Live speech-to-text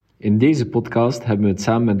In deze podcast hebben we het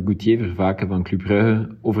samen met Gauthier Vervaken van Club Brugge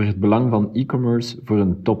over het belang van e-commerce voor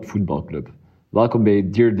een topvoetbalclub. Welkom bij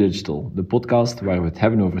Dear Digital, de podcast waar we het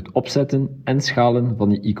hebben over het opzetten en schalen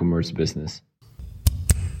van je e-commerce business.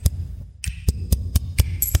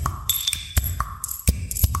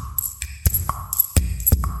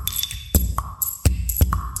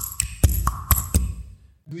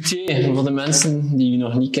 Gauthier, voor de mensen die u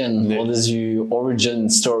nog niet kennen, wat is uw origin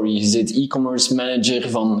story? Je bent e-commerce manager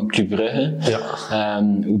van Club Brugge. Ja.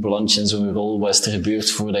 Hoe beland je in zo'n rol? Wat is er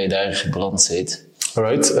gebeurd voordat je daar beland bent?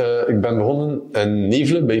 Alright, ik ben begonnen in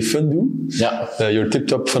Nevelen bij Fundu. Ja. Your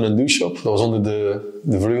tip-top van een doucheshop. Dat was onder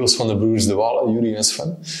de vleugels van de broers De Walen, Juri en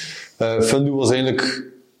Sven. Fundu was eigenlijk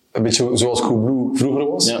een beetje zoals Club Brugge vroeger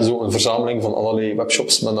was. Ja. Zo een verzameling van allerlei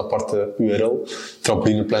webshops met een aparte URL.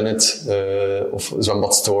 Trampoline Planet of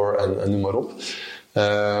Zwembad Store en noem maar op.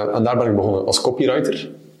 En daar ben ik begonnen als copywriter.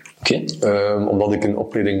 Oké. Omdat ik een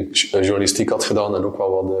opleiding journalistiek had gedaan en ook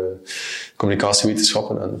wel wat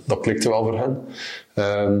communicatiewetenschappen. En dat klikte wel voor hen.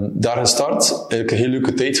 Daar gestart. Eigenlijk een heel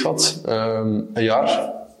leuke tijd gehad. Een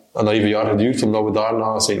jaar. En dat heeft een jaar geduurd, omdat we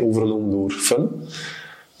daarna zijn overgenomen door Fun.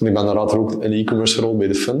 Ik ben daar later ook in de e-commerce gerold bij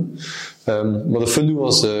de Fun. Maar de Fun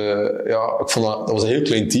was, ik vond dat was een heel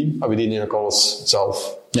klein team. En we deden eigenlijk alles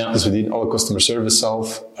zelf. Ja. Dus we deden alle customer service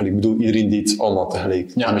zelf. En ik bedoel, iedereen deed allemaal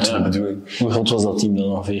tegelijk. Ja, dat is een beetje de bedoeling. Hoe groot was dat team dan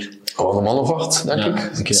ongeveer? Oh, een man of 8, denk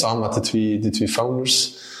ik. Okay. Samen met de twee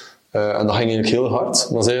founders. En dat ging eigenlijk heel hard.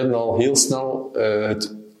 Maar zij hadden al heel snel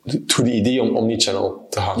het goede idee om omnichannel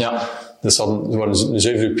te gaan. Ja. Dus ze waren een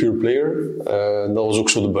zuivere pure player. Dat was ook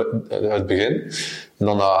zo het begin. En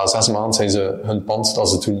dan na 6 maanden zijn ze hun pand, dat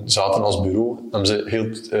ze toen zaten als bureau, hebben ze heel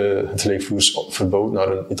het gelijkvloers verbouwd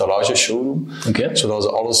naar een etalage showroom. Okay. Zodat ze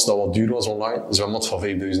alles dat wat duur was online, een zwembad van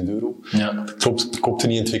 €5.000. Ja. Het kopte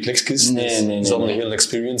niet in 2 kliksjes. Nee. Ze hadden een hele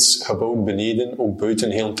experience gebouwd beneden, ook buiten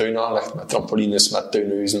een heel tuin aangelegd met trampolines, met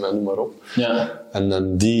tuinhuizen en noem maar op. Ja.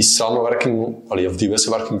 En die samenwerking, of die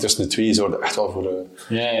wisselwerking tussen de twee, zorgde echt wel voor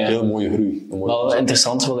een heel mooie groei. Wel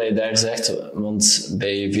interessant wat je daar zegt, want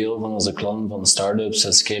bij veel van onze klanten van start-ups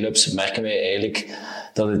en scale-ups merken wij eigenlijk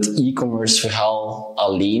dat het e-commerce verhaal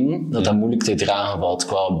alleen, dat moeilijk te dragen valt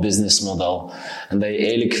qua businessmodel. En dat je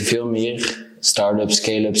eigenlijk veel meer start-ups,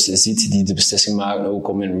 scale-ups ziet die de beslissing maken ook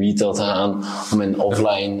om in retail te gaan, om in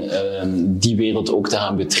offline die wereld ook te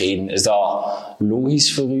gaan betreden. Is dat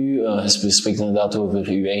logisch voor u? Je spreekt inderdaad over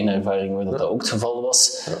uw eigen ervaring, waar dat ook het geval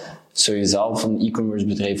was. Ja. Zou je zelf een e-commerce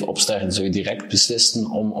bedrijf opstarten, zou je direct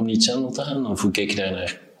beslissen om omnichannel te gaan? Of hoe kijk je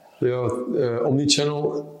daarnaar? Ja,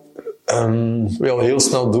 omnichannel wel heel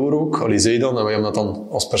snel door ook. Allee, zei dan, en wij hebben dat dan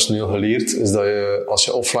als personeel geleerd, is dat je, als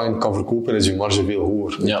je offline kan verkopen, is je marge veel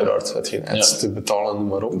hoger. Ja. Uiteraard. Je hebt geen ads te betalen, noem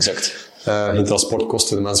maar op. Exact. Geen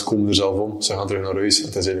transportkosten, de mensen komen er zelf om, ze gaan terug naar huis en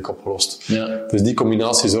het is eigenlijk opgelost. Ja. Dus die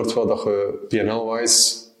combinatie zorgt wel dat je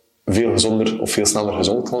P&L-wise veel gezonder of veel sneller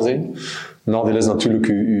gezond kan zijn. Het nadeel is natuurlijk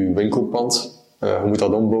je winkelpand. Je moet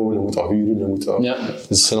dat ombouwen, je moet dat huren, je moet dat... Ja. Dus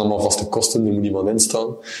het zijn allemaal vaste kosten, er moet iemand in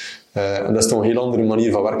staan. En dat is toch een heel andere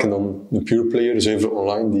manier van werken dan een pure player, zuiver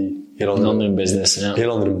online, die heel andere business. Ja. Heel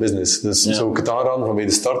andere business. Dus zou ik het aanraden van bij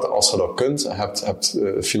de start, als je dat kunt, je hebt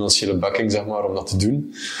financiële backing, zeg maar, om dat te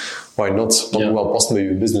doen. Why not? Dat moet wel passen bij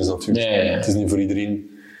je business natuurlijk. Ja. Het is niet voor iedereen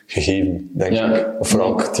gegeven, denk ik. Of voor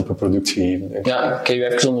elk type product gegeven, denk ik. Ja, ik heb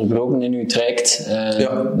je even onderbroken in uw traject.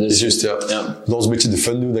 Dus, is juist, ja. Dat was een beetje de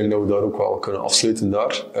fun doen. Ik denk dat we daar ook wel kunnen afsluiten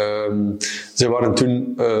daar. Zij waren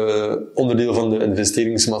toen onderdeel van de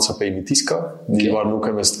investeringsmaatschappij Mitiska. Die waren ook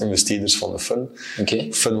investeerders van de Fun.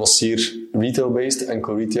 Fun was zeer retail-based,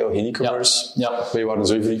 enkel retail, geen e-commerce. Ja. Wij waren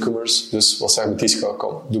zuiver e-commerce. Dus wat zei Mitiska,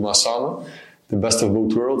 kom, doe maar samen. The best of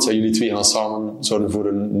both worlds. En jullie twee gaan samen zorgen voor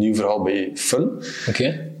een nieuw verhaal bij Fun.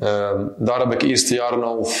 Daar heb ik eerst 1,5 jaar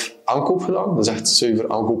aankoop gedaan. Dat is echt zuiver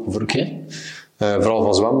aankopen voor vooral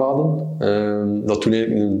van zwembaden. Dat toen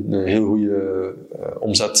eigenlijk een heel goede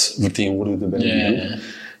omzet vertegenwoordigde binnen de groep.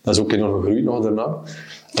 Dat is ook enorm gegroeid nog daarna.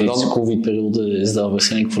 En dan de COVID-periode is dat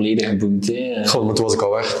waarschijnlijk volledig geboomd. Goh, maar toen was ik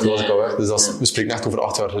al weg. Dus we spreken echt over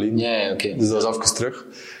 8 jaar geleden. Dus dat is even terug.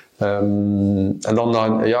 En dan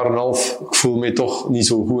na 1,5 jaar, ik voel me toch niet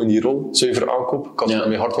zo goed in die rol, zuiver aankoop. Ik had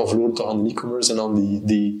mijn hart wel verloren toch aan de e-commerce en aan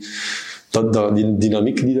die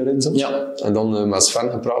dynamiek die daarin zit. En dan met Sven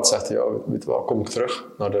gepraat, zegt hij, weet je wel, kom ik terug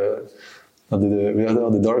naar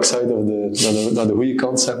de dark side, of naar de goede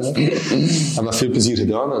kant, zeg maar. En met veel plezier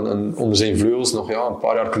gedaan en onder zijn vleugels nog een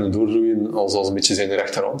paar jaar kunnen doorgroeien als een beetje zijn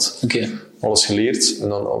rechterhand. Alles geleerd en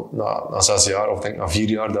dan na 6 jaar, of denk na 4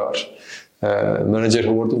 jaar daar manager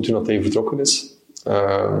geworden toen hij vertrokken is.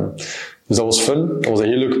 Dus dat was fun. Dat was een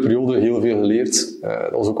heel leuke periode, heel veel geleerd.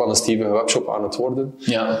 Dat was ook wel een stevige webshop aan het worden.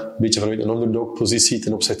 Ja. Een beetje vanuit een underdog-positie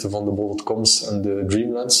ten opzichte van de bol.coms en de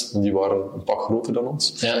Dreamlands. Die waren een pak groter dan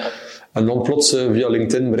ons. Ja. En dan plots via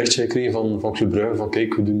LinkedIn een berichtje gekregen van Club Brugge van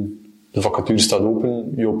kijk, we doen, de vacature staat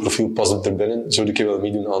open, jouw profiel past er binnen, zou ik willen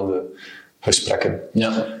meedoen aan de gesprekken.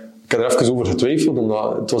 Ja. Ik heb er even over getwijfeld,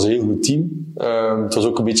 omdat het was een heel goed team. Het was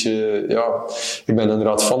ook een beetje, ik ben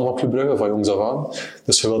inderdaad fan van Club Brugge, van jongs af aan.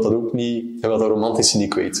 Dus je wilt dat ook niet, je wilt dat romantische niet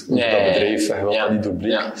kwijt. Dat bedrijf, en je wilt dat niet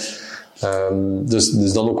doorbreken. Ja.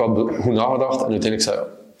 Dus dan ook wel goed nagedacht. En uiteindelijk zei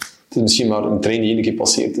het is misschien maar een trein die 1 keer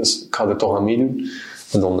passeert, dus ik ga er toch aan meedoen.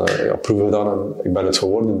 En dan proeven we gedaan en ik ben het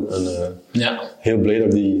geworden. En heel blij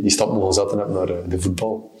dat ik die stap mogen zetten heb naar de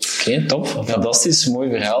voetbal. Oké, top. Fantastisch, mooi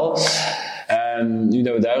verhaal. Nu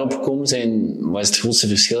dat we daarop gekomen zijn, wat is het grootste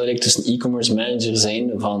verschil eigenlijk tussen e-commerce manager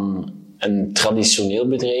zijn van een traditioneel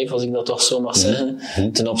bedrijf, als ik dat toch zo mag zeggen,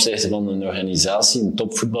 ten opzichte van een organisatie, een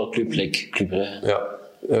topvoetbalclub, like Club Brugge? Ja,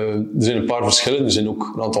 er zijn een paar verschillen. Er zijn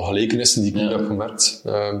ook een aantal gelijkenissen die ik heb gemerkt.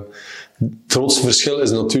 Het grootste verschil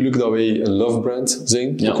is natuurlijk dat wij een love brand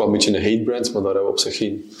zijn. Ook wel een beetje een hate brand, maar daar hebben we op zich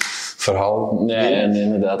geen verhaal. Nee,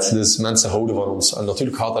 inderdaad. Dus mensen houden van ons. En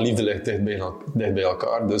natuurlijk gaat dat liefde ligt dicht bij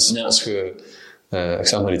elkaar. Dus als je, ik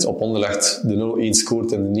zeg maar iets, op onderlegt de 0-1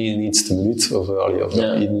 scoort in de 99e minuut, of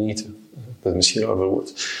 91, dat is misschien raar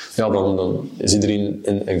verwoord. Ja, dan is iedereen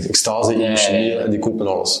in extase, emotioneel, en die kopen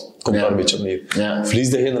alles. Het komt daar een beetje op neer. Verlies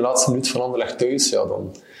je in de laatste minuut van Anderlecht thuis,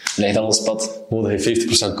 dan ligt alles pad. Moet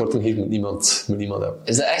je 50% korting geven, moet niemand hebben.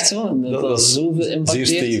 Is dat echt zo? Dat zoveel impacteert?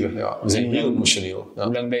 Zeer stevig, ja. We zijn heel emotioneel. Ja.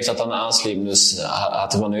 Hoe lang blijft dat dan aanslepen? Dus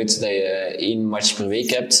gaat ervan uit dat je 1 match per week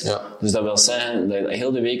hebt. Ja. Dus dat wil zeggen dat je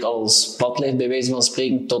heel de week alles pad ligt, bij wijze van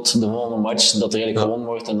spreken, tot de volgende match, dat er eigenlijk gewonnen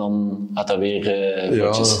wordt en dan gaat dat weer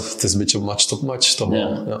het is een beetje match tot match, toch wel.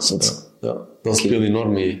 Ja, dat speelt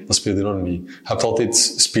enorm mee. Je hebt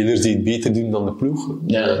altijd spelers die het beter doen dan de ploeg.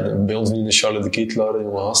 Bij ons nu een Charles de Ketelaar, een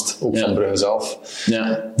jonge gast, ook van Brugge zelf.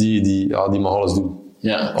 Die mag alles doen.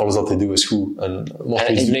 Alles wat hij doet is goed. En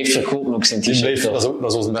hij blijft verkopen ook zijn t-shirt.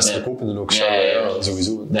 Dat is onze beste verkopende ook, Charles.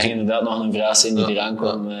 Sowieso. Dat ging inderdaad nog een vraag zijn die eraan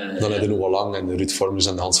kwam. Dan heb je nog wel lang en de Ruud Vormers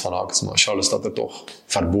en de Hans van Akens. Maar Charles staat er toch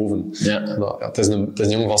ver boven. Het is een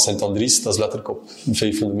jongen van Sint-Andries, dat is letterlijk op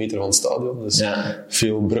 500 meter van het stadion. Dus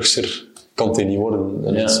veel Brugser kan het niet worden.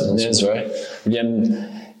 Dat is waar.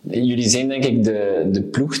 Jullie zijn denk ik de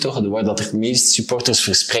ploeg toch, waar dat er het meest supporters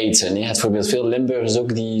verspreid zijn. Je hebt bijvoorbeeld veel Limburgers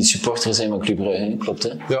ook die supporters zijn van Club Brugge, klopt hè?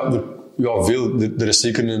 Ja, veel. Er is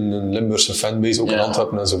zeker een Limburgse fanbase, ook in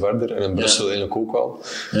Antwerpen en zo verder. En in Brussel eigenlijk ook wel.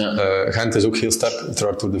 Gent is ook heel sterk,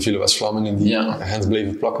 uiteraard door de vele West-Vlamingen die Gent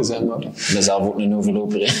blijven plakken, zeg maar. Ik ben zelf ook een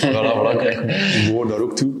overloper. Ik behoor daar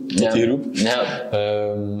ook toe, tot die groep.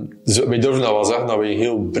 Dus wij durven dat wel zeggen, dat wij een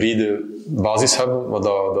heel brede basis hebben, maar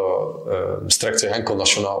dat strekt zich enkel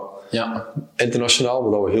nationaal. Internationaal,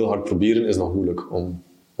 wat we heel hard proberen, is nog moeilijk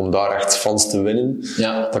om daar echt fans te winnen.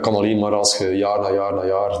 Dat kan alleen maar als je jaar na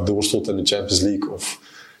jaar doorstoot in de Champions League of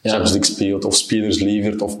Champions League speelt of spelers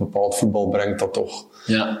levert of bepaald voetbal brengt, dat toch.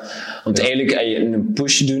 Want eigenlijk als je een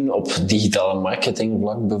push doen op digitale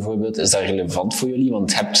marketingvlak bijvoorbeeld, is dat relevant voor jullie?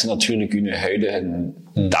 Want je hebt natuurlijk je huidige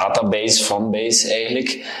database, fanbase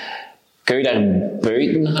eigenlijk. Kun je daar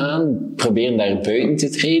buiten gaan? Proberen daar buiten te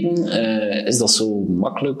treden? Is dat zo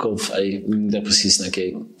makkelijk? Of hoe moet je daar precies naar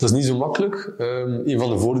kijken? Dat is niet zo makkelijk. Een van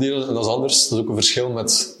de voordelen, en dat is anders, dat is ook een verschil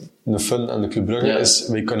met de Fun en de Club Brugge, is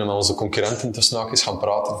wij kunnen met onze concurrenten tussen haakjes gaan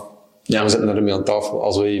praten. We zitten daarmee aan tafel.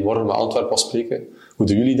 Als wij morgen met Antwerpen afspreken, hoe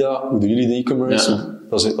doen jullie dat? Hoe doen jullie de e-commerce?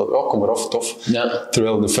 Dan zeg je kom maar af, tof.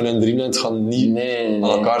 Terwijl de Fun en Dreamland gaan niet aan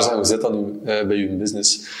elkaar zeggen, hoe zit dat nu bij je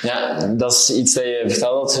business? Dat is iets dat je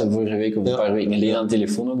verteld had vorige week of een paar weken geleden aan de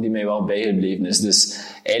telefoon ook, die mij wel bijgebleven is. Dus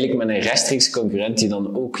eigenlijk met een rechtstreeks concurrent die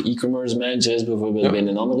dan ook e-commerce manager is, bijvoorbeeld bij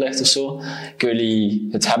een Anderlecht of zo, kunnen jullie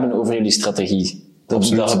het hebben over jullie strategie.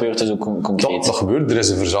 Dat gebeurt dus ook concreet. Dat gebeurt. Er is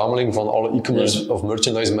een verzameling van alle e-commerce of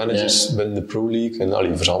merchandise managers binnen de Pro League. En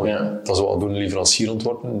die verzameling, dat is wel door een leverancier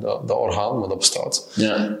ontworpen, dat orgaan, maar dat bestaat.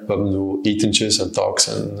 We hebben zo etentjes en talks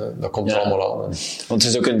en dat komt er allemaal aan. Want het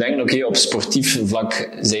is ook een ding, op sportief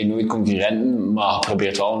vlak zijn nooit concurrenten, maar je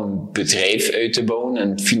probeert wel een bedrijf uit te bouwen en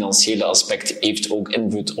het financiële aspect heeft ook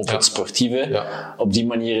invloed op het sportieve. Op die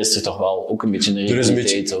manier is er toch wel ook een beetje een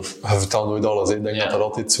realiteit. Je vertelt nooit alles, ik denk dat dat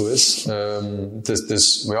altijd zo is.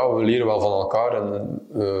 Maar we leren wel van elkaar. En,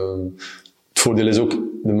 het voordeel is ook,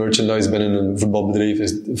 de merchandise binnen een voetbalbedrijf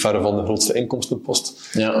is verre van de grootste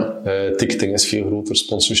inkomstenpost. Ticketing is veel groter,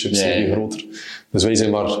 sponsorships zijn veel groter. Dus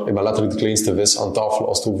ik ben letterlijk de kleinste vis aan tafel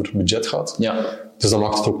als het over budget gaat. Dus dat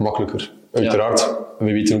maakt het ook makkelijker. Uiteraard,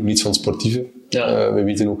 we weten ook niets van sportieve. Ja. We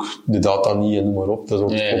weten ook de data niet en noem maar op.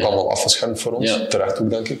 Dat is ook allemaal afgeschermd voor ons. Ja. Terecht ook,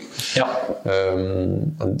 denk ik. Ja.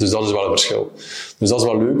 Dus dat is wel een verschil. Dus dat is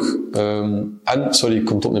wel leuk. Ik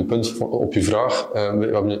kom tot mijn punt op je vraag. We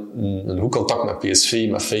hebben een goed contact met PSV,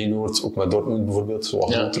 met Feyenoord, ook met Dortmund bijvoorbeeld, zo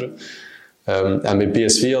wat grotere. En bij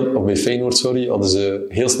PSV, of bij Feyenoord, hadden ze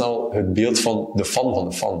heel snel het beeld van de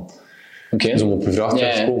fan. Okay. Dus om op uw vraag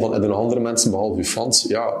terug te komen, van er nog andere mensen behalve uw fans?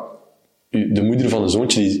 Ja, de moeder van een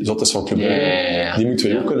zoontje die zot is van Club Brugge, die moeten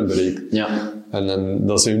wij ook kunnen bereiken. Ja. En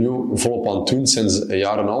dat zijn we nu volop aan het doen sinds een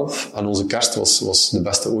jaar en een half. En onze kerst was de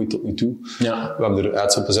beste ooit tot nu toe. Ja. We hebben er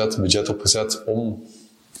ads op gezet, budget op gezet om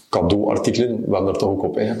cadeauartikelen, we hebben er toch ook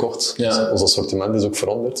op ingekocht. Ja. Dus ons assortiment is ook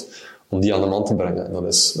veranderd. Om die aan de man te brengen. En dat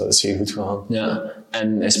is zeer goed gegaan. Ja.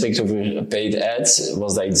 En hij spreekt over paid ads.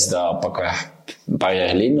 Was dat iets dat pakweg een paar jaar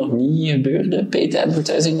geleden nog niet gebeurde? Paid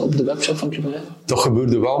advertising op de webshop van Club Brugge? Dat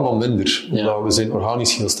gebeurde wel, maar minder. Ja. Omdat we zijn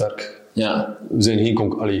organisch heel sterk. Ja. We zijn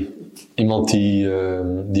geen iemand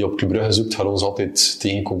die op Club Brugge zoekt, gaat ons altijd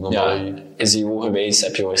tegenkomen. SEO-gewijs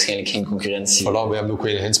heb je waarschijnlijk geen concurrentie. Voilà, we hebben ook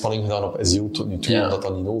weinig inspanning gedaan op SEO tot nu toe, omdat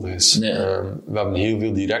dat niet nodig is. Ja. We hebben heel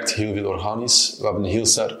veel direct, heel veel organisch. We hebben heel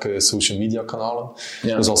sterke social media kanalen.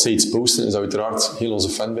 Ja. Dus als zij iets posten, is dat uiteraard heel onze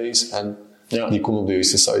fanbase en die komen op de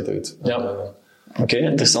juiste site uit. Ja. Oké,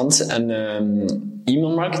 interessant. En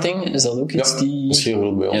e-mail marketing, is dat ook iets die... dat is heel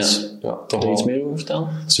groot bij ons. Ja, toch er iets meer over vertellen?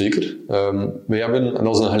 Zeker. Wij hebben, en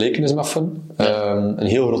dat is een gelijkenis met Fun, een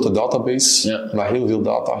heel grote database, met heel veel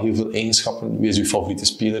data, heel veel eigenschappen. Wie is uw favoriete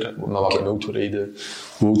speler? Met welke auto rijden?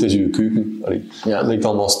 Hoe oud is uw keuken? Dat lijkt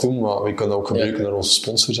allemaal stom, maar wij kunnen dat ook gebruiken naar onze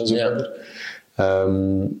sponsors en zo verder.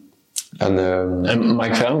 En mag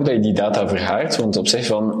ik vragen hoe je die data vergaart? Want op zich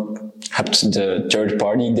van... Je hebt de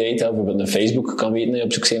third-party data, bijvoorbeeld een Facebook kan weten dat je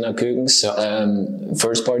op zoek bent naar keukens.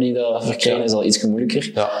 First-party dat verkrijgen is al iets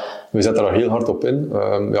moeilijker. Ja, we zetten daar heel hard op in.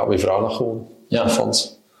 Wij vragen dat gewoon aan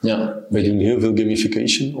fans. Ja. Wij doen heel veel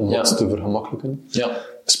gamification om dat te vergemakkelijken. Ja.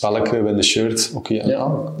 Spelletje, win de shirt.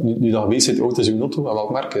 Nu dat je weet, hoe oud is uw auto en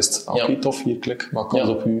welk merk is het? Oké, tof, hier, klik, maak kans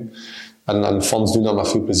op u. En fans doen dat met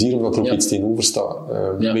veel plezier, omdat er ook iets tegenover staat.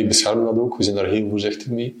 Wij beschermen dat ook, we zijn daar heel voorzichtig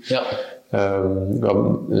mee. Ja.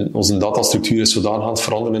 Onze datastructuur is zodanig aan het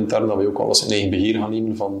veranderen intern dat we ook alles in eigen beheer gaan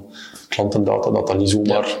nemen van klantendata, dat niet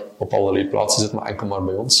zomaar op allerlei plaatsen zit, maar enkel maar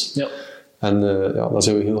bij ons. Ja. En daar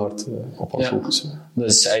zijn we heel hard op aan het focussen.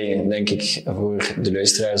 Dus denk ik voor de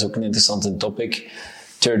luisteraars ook een interessante topic.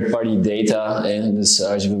 Third-party data. Dus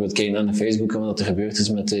als je bijvoorbeeld kijkt naar Facebook en wat er gebeurd is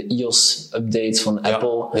met de iOS-updates van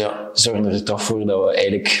Apple, zorgen er toch voor dat we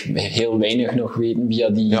eigenlijk heel weinig nog weten via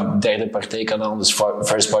die derde partijkanaal. Dus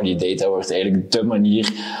first-party data wordt eigenlijk de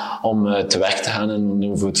manier om te werk te gaan en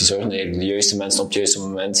om ervoor te zorgen dat je de juiste mensen op het juiste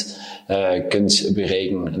moment kunt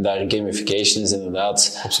bereiken. En daar gamification is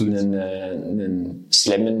inderdaad een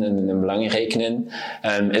slimme en een belangrijke in.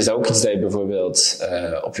 Is dat ook iets dat je bijvoorbeeld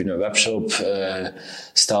op je webshop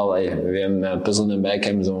stel, we hebben een puzzel in bij,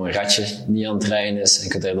 hebben zo'n ratje die aan het draaien is en je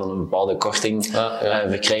kunt daar dan een bepaalde korting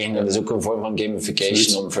verkrijgen. Dat is ook een vorm van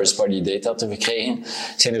gamification om first-party data te verkrijgen.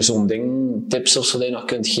 Zijn er zo'n tips of zo die je nog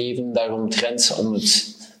kunt geven daaromtrent om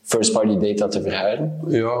het first-party data te verharen?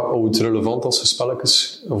 Ja, hou het relevant als je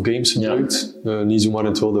spelletjes of games gebruikt. Niet zomaar in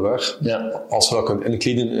het wilde weg. Ja. Als je dat kunt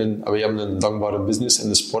inkleden in... We hebben een dankbare business in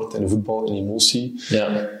de sport, in de voetbal, in emotie.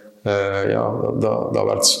 Ja. Dat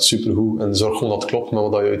werkt supergoed. En zorg gewoon dat het klopt met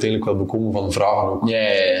wat je uiteindelijk wil bekomen van vragen ook.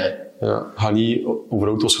 Ja. Ga niet over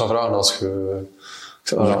auto's gaan vragen als je...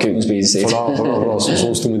 Over keukens bezig zijn. Voilà,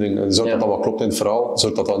 zo'n stomme ding. Zorg dat dat wat klopt in het verhaal.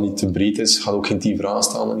 Zorg dat dat niet te breed is. Ga ook geen 10 vragen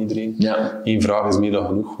stellen aan iedereen. Ja. 1 vraag is meer dan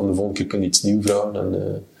genoeg, want de volgende keer kun je iets nieuws vragen.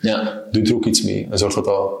 En doe er ook iets mee. En zorg dat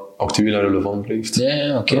dat actueel en relevant blijft.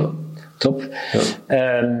 Ja, oké. Top.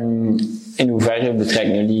 Ja. In hoeverre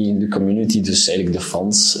betrekken jullie de community, dus eigenlijk de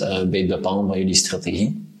fans, bij het bepalen van jullie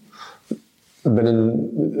strategie? Binnen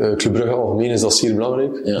Club Brugge algemeen is dat zeer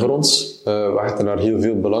belangrijk voor ons. We hechten daar heel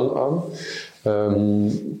veel belang aan.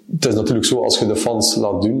 Het is natuurlijk zo, als je de fans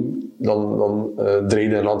laat doen, dan dreig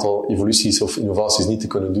je een aantal evoluties of innovaties niet te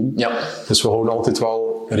kunnen doen. Ja. Dus we houden altijd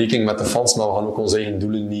wel rekening met de fans, maar we gaan ook onze eigen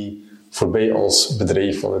doelen niet voorbij als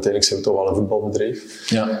bedrijf, want uiteindelijk zijn we toch wel een voetbalbedrijf.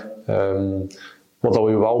 Ja. Wat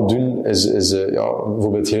we wel doen, is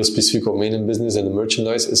bijvoorbeeld heel specifiek op mijn business in de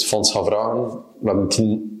merchandise, is fans gaan vragen. We hebben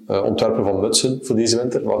 10 ontwerpen van mutsen voor deze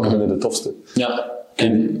winter. Welke vinden de tofste? Ja.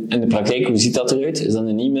 En in de praktijk, hoe ziet dat eruit? Is dat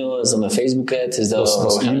een e-mail? Is dat een Facebook-ad?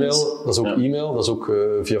 Dat is e-mail, dat is ook e-mail, dat is ook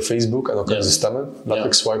via Facebook en dan kunnen ze stemmen.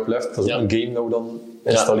 Letterlijk swipe left, dat is ook een game dat we dan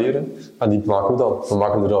installeren. En die maken we dan. We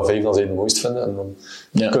maken er dan 5 als ze het mooist vinden. En dan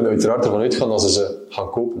kunnen we uiteraard ervan uitgaan dat ze gaan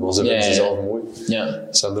kopen, want ze vinden ze zelf mooi. Ze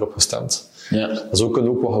zijn erop gestemd. Dus we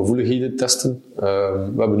kunnen ook wat gevoeligheden testen.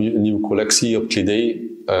 We hebben nu een nieuwe collectie op kledij,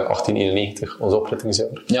 1891, ons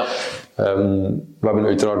oprichtingsjaar. We hebben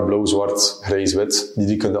uiteraard blauw, zwart, grijs, wit.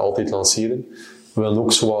 Die kunnen we altijd lanceren. We willen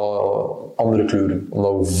ook zo wat andere kleuren,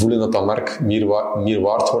 omdat we voelen dat dat merk meer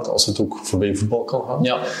waard wordt als het ook voorbij voetbal kan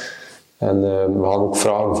gaan. En we gaan ook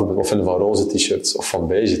vragen bijvoorbeeld wat vinden van roze t-shirts of van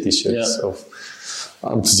beige t-shirts.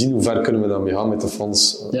 Om te zien hoe ver kunnen we daarmee gaan met de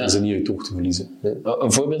fans en ze niet uit het oog te verliezen.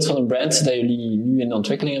 Een voorbeeld van een brand dat jullie nu in de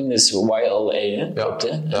ontwikkeling hebben is YLA. Klopt,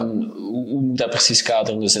 hè? En hoe moet dat precies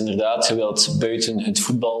kaderen? Dus inderdaad, je wilt buiten het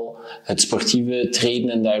voetbal, het sportieve treden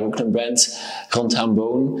en daar ook een brand rond gaan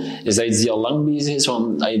bouwen. Is dat iets die al lang bezig is?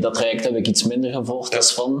 Want dat traject heb ik iets minder gevolgd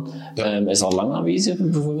als van. Is dat al lang aanwezig,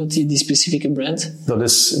 bijvoorbeeld, die specifieke brand? Dat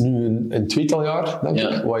is nu een tweetal jaar, denk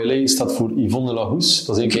ik. YLA staat voor Yvonne Lahoes.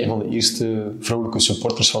 Dat is een van de eerste vrouwelijke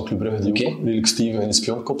supporters van Club Brugge die ook redelijk stevig in de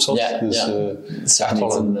spionkop zat. Dus echt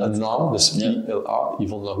wel een naam. Dus YLA,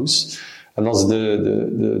 Yvonne Lahoes. En dat is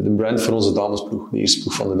de brand voor onze damesploeg, de eerste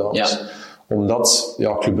ploeg van de dames. Omdat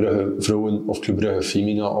Club Brugge vrouwen of Club Brugge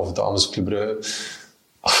femina of dames Club Brugge,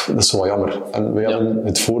 dat is wel jammer. En wij hebben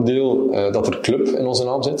het voordeel dat er club in onze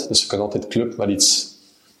naam zit. Dus we kunnen altijd club met iets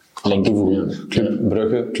toevoegen. Club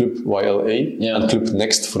Brugge, Club YLA en Club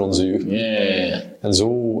Next voor onze jeugd. En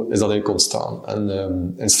zo is dat eigenlijk ontstaan.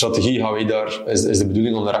 En in strategie gaan wij daar, is de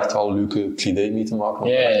bedoeling om daar echt wel leuke kledij mee te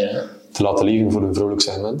maken. Te laten leven voor een vrouwelijk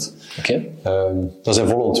segment. Dat is in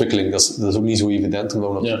volle ontwikkeling. Dat is ook niet zo evident, omdat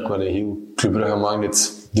we natuurlijk met een heel Club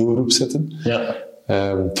Brugge-minded doelgroep zitten.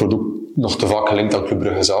 Het wordt ook nog te vaak gelinkt aan Club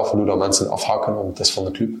Brugge zelf, waardoor dat mensen afhaken, want het is van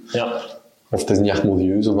de club. Of het is niet echt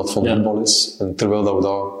modieus, omdat het van voetbal is. En terwijl dat we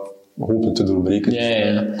dat hopen te doorbreken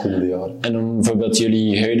de komende jaren. En om bijvoorbeeld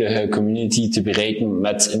jullie huidige community te bereiken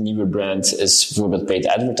met een nieuwe brand, is bijvoorbeeld paid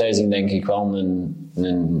advertising denk ik wel een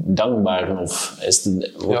dankbare, of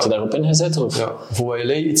wordt er daarop ingezet? Of? Ja, voor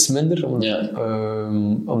YLA iets minder, omdat,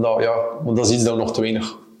 want dat is iets dat we nog te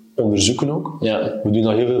weinig onderzoeken ook. We doen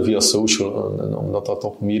dat heel veel via social, en omdat dat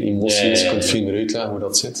toch meer emotie is, kunt veel meer uitleggen hoe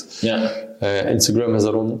dat zit. Instagram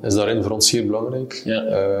is daarin voor ons zeer belangrijk.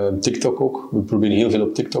 TikTok ook. We proberen heel veel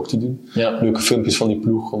op TikTok te doen. Leuke filmpjes van die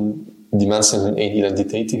ploeg om die mensen hun eigen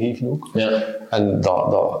identiteit te geven ook. En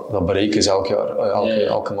dat bereik is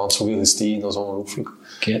elke maand zoveel gestegen, dat is ongelooflijk.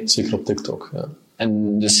 Zeker op TikTok.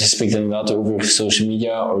 En dus je spreekt inderdaad over social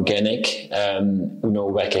media, organic. Hoe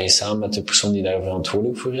nauw werk je samen met de persoon die daar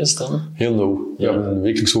verantwoordelijk voor is dan? Heel nauw. We hebben een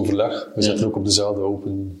wekelijks overleg. We zitten ook op dezelfde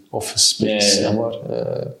open office space.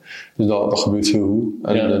 Dus dat gebeurt heel goed.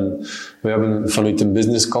 En we hebben vanuit de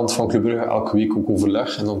businesskant van Club Brugge elke week ook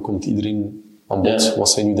overleg. En dan komt iedereen aan bod. Wat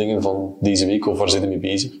zijn nu dingen van deze week of waar zijn we mee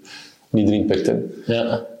bezig? En iedereen pikt in.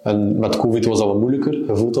 En met COVID was dat wat moeilijker.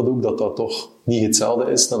 Je voelt dat ook, dat dat toch niet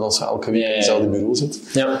hetzelfde is dan als je elke week in hetzelfde bureau zit.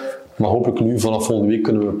 Maar hopelijk nu, vanaf volgende week,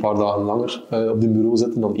 kunnen we een paar dagen langer op dit bureau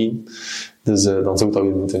zitten dan 1. Dus dan zou dat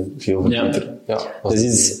weer moeten veel verbeteren. Dat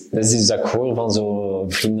is iets dat ik hoor van zo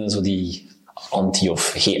vrienden zo die anti-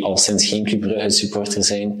 of al sinds geen Club Brugge supporter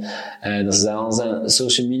zijn. Dat ze dan zijn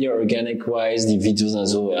social media organic-wise, die video's en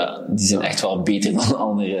zo, die zijn echt wel beter dan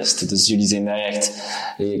al de rest. Dus jullie zijn daar echt...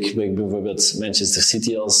 Ik gebruik bijvoorbeeld Manchester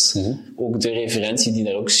City als ook de referentie die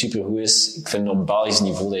daar ook super goed is. Ik vind op Belgisch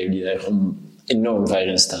niveau dat jullie daar enorm ver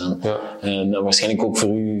in staan. En waarschijnlijk ook voor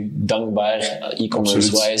u dankbaar,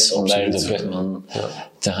 e-commerce-wise, om daar de vruchtman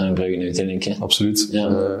te gaan gebruiken uiteindelijk. Hè. Absoluut.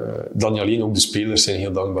 Dan niet alleen, ook de spelers zijn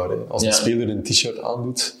heel dankbaar. Hè. Als de speler een t-shirt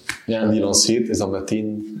aandoet en die lanceert, is dat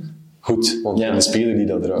meteen goed, want de speler die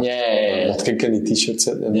dat draagt. Mocht ik in die t-shirt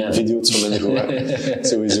zitten en die video, het zou minder goed werken.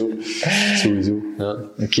 Sowieso.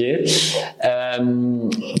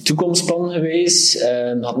 Toekomstplan geweest.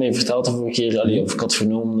 Had mij verteld de vorige keer, of ik had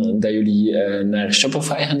vernomen dat jullie naar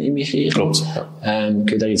Shopify gaan emigreren. Klopt. Kun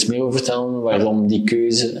je daar iets meer over vertellen? Waarom die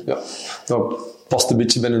keuze? Nou, past een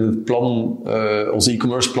beetje binnen het plan, ons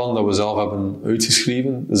e-commerce plan dat we zelf hebben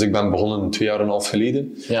uitgeschreven. Dus ik ben begonnen 2,5 jaar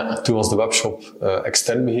geleden. Toen was de webshop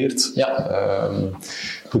extern beheerd.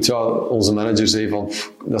 Onze manager zei van,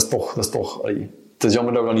 dat is toch het is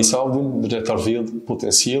jammer dat we dat niet zelf doen, er zit daar veel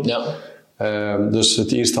potentieel. Dus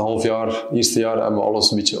het eerste jaar hebben we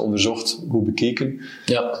alles een beetje onderzocht, goed bekeken.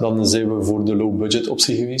 Dan zijn we voor de low budget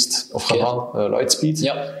optie geweest, of gegaan,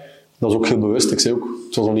 Lightspeed. Dat is ook heel bewust. Ik zei ook,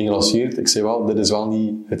 het was nog niet gelanceerd. Ik zei wel, dit is wel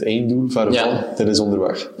niet het einddoel, verre van, dit is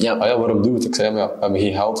onderweg. Ja. Waarom doe je het? Ik zei, we hebben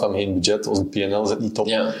geen geld, we hebben geen budget, onze PNL zit niet top.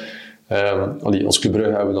 Ja. Als Club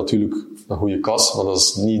Brugge hebben we natuurlijk een goede kas, maar dat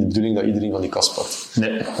is niet de bedoeling dat iedereen van die kas pakt.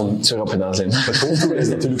 Nee, het zou rap gedaan zijn. Het hoofddoel is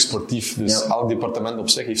natuurlijk sportief, dus elk departement op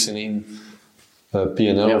zich heeft zijn eigen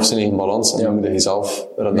PNL of zijn eigen balans, en dan moet je zelf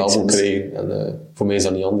rendabel krijgen. En voor mij is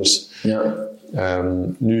dat niet anders. Ja.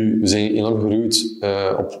 Nu, we zijn enorm gegroeid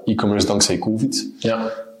op e-commerce dankzij COVID.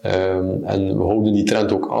 Ja. En we houden die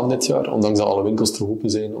trend ook aan dit jaar, ondanks dat alle winkels terug open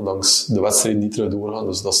zijn, ondanks de wedstrijden die terug doorgaan.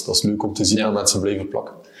 Dus dat is leuk om te zien dat mensen blijven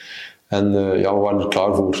plakken. En we waren er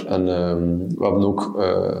klaar voor. En we hebben ook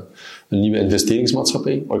een nieuwe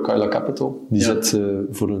investeringsmaatschappij, Arcila Capital. Die zit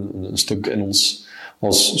voor een stuk in ons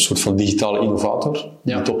als soort van digitale innovator.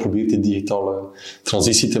 Die toch probeert die digitale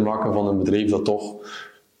transitie te maken van een bedrijf dat toch,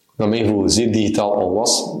 naar mijn gevoel, zeer digitaal al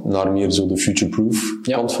was, naar meer zo de future-proof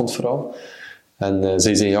kant van het verhaal. En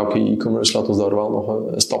zij zei, oké, e-commerce, laat ons daar wel nog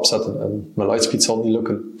een stap zetten. En met Lightspeed zal het niet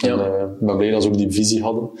lukken. En ik ben blij dat ze ook die visie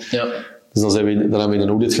hadden. Ja. Dus dan hebben we een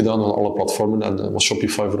audit gedaan van alle platformen en was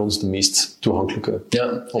Shopify voor ons de meest toegankelijke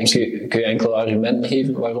optie. Kun je enkel argumenten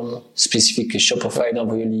geven waarom specifiek Shopify dan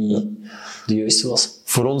voor jullie de juiste was?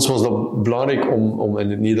 Voor ons was dat belangrijk om in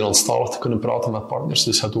het Nederlandstalig te kunnen praten met partners.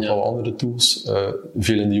 Dus je hebt ook wel andere tools.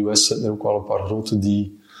 Veel in de US zitten er ook wel een paar grote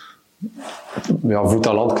die voet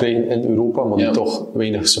aan land krijgen in Europa, maar die toch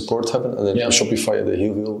weinig support hebben. En in Shopify hebben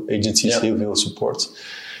heel veel agencies, heel veel support.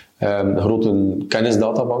 Een grote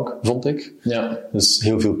kennisdatabank, vond ik. Ja. Dus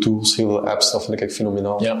heel veel tools, heel veel apps, dat vind ik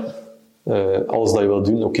fenomenaal. Ja. Alles dat je wil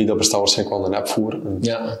doen, oké, daar bestaat waarschijnlijk wel een app voor.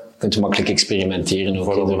 Je kunt makkelijk experimenteren,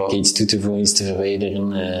 door iets toe te voegen, iets te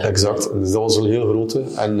verwijderen. Exact, dus dat was een heel grote.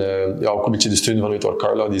 En ook een beetje de steun vanuit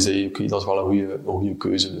Arcila, die zei, oké, dat is wel een goede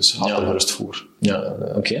keuze, dus ga er gerust voor. Ja,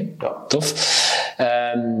 oké. Tof.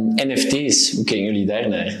 NFT's, hoe kijken jullie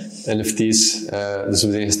daarnaar? NFT's, dus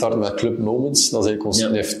we zijn gestart met Club Moments, dat is eigenlijk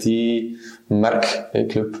ons NFT-merk,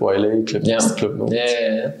 Club YLA, Club Moments.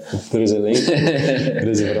 Ja. Er is een link, er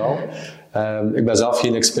is een verhaal. Ik ben zelf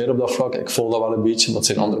geen expert op dat vlak, ik volg dat wel een beetje, maar het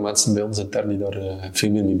zijn andere mensen bij ons intern die daar veel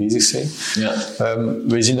meer mee bezig zijn. Ja.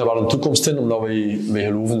 Wij zien daar wel een toekomst in, omdat wij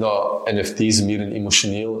geloven dat NFT's meer een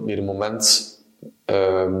emotioneel, meer een moment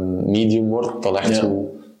medium wordt, dan echt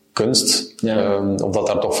zo kunst. Omdat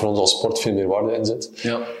daar toch voor ons als sport veel meer waarde in zit.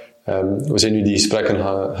 Ja. We zijn nu die gesprekken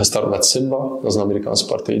gestart met Simba, dat is een Amerikaanse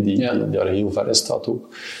partij die daar heel ver in staat ook.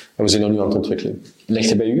 En we zijn dat nu aan het ontwikkelen. Ligt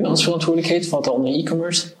het bij u als verantwoordelijkheid? Valt dat onder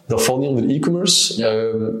e-commerce? Dat valt niet onder e-commerce.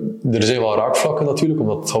 Er zijn wel raakvlakken natuurlijk,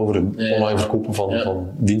 omdat het gaat over het online verkopen van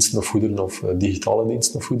diensten of goederen of digitale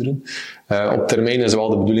diensten of goederen. Op termijn is wel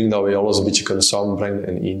de bedoeling dat we alles een beetje kunnen samenbrengen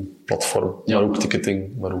in één platform. Maar ook ticketing,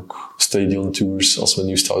 maar ook stadion tours, als we een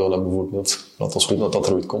nieuw stadion hebben bijvoorbeeld. Laat ons hopen dat dat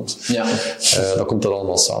er ooit komt. Ja. Dan komt dat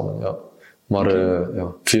allemaal samen, Maar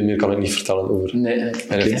veel meer kan ik niet vertellen over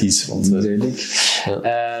NFT's. Want, we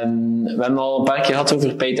hebben al een paar keer gehad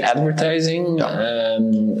over paid advertising.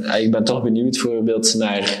 Ik ben toch benieuwd bijvoorbeeld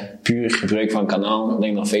naar puur gebruik van kanaal. Ik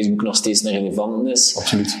denk dat Facebook nog steeds een relevant is.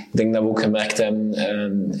 Absoluut. Ik denk dat we ook gemerkt hebben,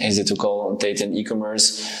 je zit ook al een tijd in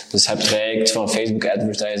e-commerce, dus je hebt het traject van Facebook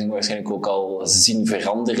advertising waarschijnlijk ook al zien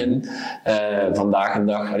veranderen. Vandaag de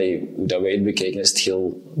dag, hoe dat wij het bekijken, is het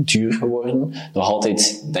heel duur geworden. Nog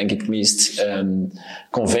altijd, denk ik, het meest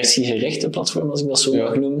conversiegerichte platform, als ik dat zo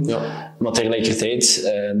mag noemen. Ja. Maar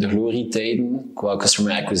tegelijkertijd, de glorietijden qua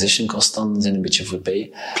customer acquisition kosten zijn een beetje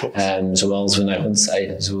voorbij. Zowel als we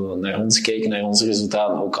naar ons kijken, naar onze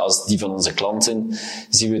resultaten, ook als die van onze klanten,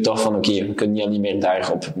 zien we toch van we kunnen niet meer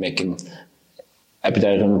daarop mikken. Heb je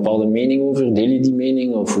daar een bepaalde mening over? Deel je die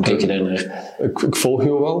mening? Of hoe kijk je daar naar? Ik volg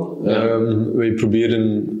jou wel. Wij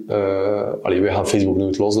proberen... wij gaan Facebook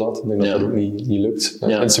nooit loslaten. Ik denk dat dat ook niet lukt.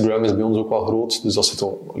 Instagram is bij ons ook wel groot, dus dat zit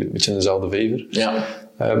al een beetje in dezelfde vijver.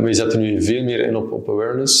 Wij zetten nu veel meer in op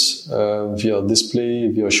awareness. Via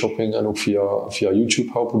display, via shopping en ook via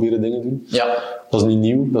YouTube gaan we proberen dingen doen. Dat is niet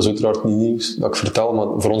nieuw. Dat is uiteraard niet nieuw dat ik vertel, maar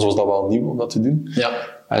voor ons was dat wel nieuw om dat te doen.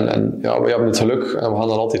 En we hebben het geluk, en we gaan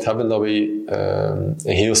dat altijd hebben, dat wij een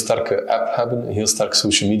heel sterke app hebben, een heel sterk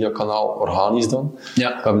social media kanaal, organisch dan.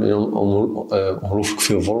 We hebben ongelooflijk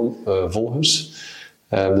veel volgers.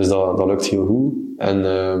 Dus dat lukt heel goed. En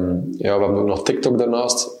we hebben ook nog TikTok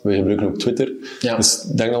daarnaast. We gebruiken ook Twitter. Dus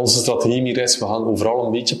ik denk dat onze strategie meer is, we gaan overal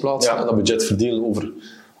een beetje plaatsen en dat budget verdelen over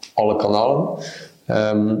alle kanalen.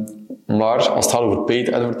 Maar als het gaat over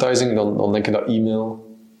paid advertising, dan denk ik dat e-mail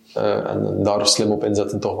en daar slim op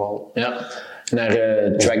inzetten toch wel. Naar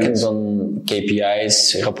tracken van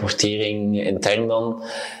KPI's, rapportering intern dan.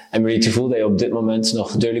 En heb je het gevoel dat je op dit moment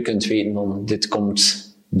nog duidelijk kunt weten van dit komt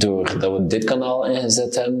doordat we dit kanaal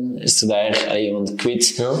ingezet hebben, is er daar, want ik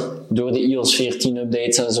weet, door de iOS 14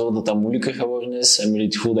 updates en zo, dat moeilijker geworden is. En jullie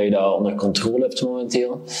het gevoel dat je dat onder controle hebt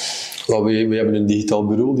momenteel? We hebben een digitaal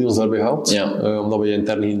bureau die ons daarbij helpt. Omdat we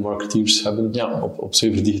intern geen marketeers hebben op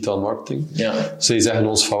zuiver digitaal marketing. Zij zeggen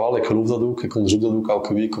ons van wel, ik geloof dat ook. Ik onderzoek dat ook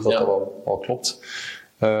elke week of dat wel klopt.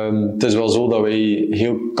 Het is wel zo dat wij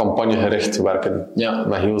heel campagnegericht werken.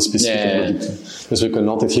 Met heel specifieke producten. Dus we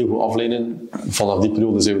kunnen altijd heel goed afleiden. Vanaf die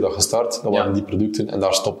periode zijn we dat gestart. Dat waren die producten en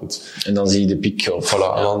daar stopt het. En dan zie je de piek op.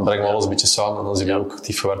 Voilà, en dan brengen we alles een beetje samen. En dan zien we ook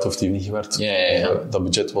actief gewerkt of niet gewerkt. Dat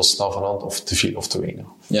budget was snel van hand of te veel of te weinig.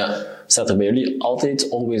 Staat er bij jullie altijd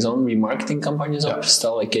always on remarketingcampagnes op?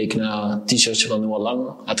 Stel, ik kijk naar t-shirts van Noah Lang.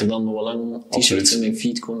 Gaat er dan Noah Lang t-shirts in mijn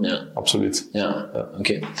feed komen? Absoluut.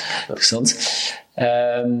 Oké. Interessant.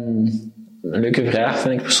 Een leuke vraag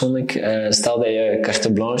vind ik persoonlijk. Stel dat je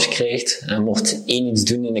carte blanche krijgt en mocht iets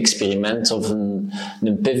doen, een experiment of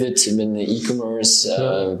een pivot binnen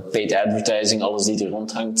e-commerce, paid advertising, alles die er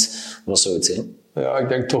rondhangt. Wat zou het zijn? Ja, ik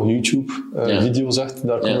denk toch YouTube. Video's echt,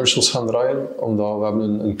 daar commercials gaan draaien. Omdat we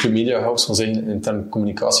hebben een Club Media House, ons eigen intern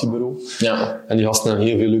communicatiebureau. En die gasten hebben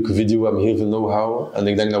heel veel leuke video, hebben heel veel know-how. En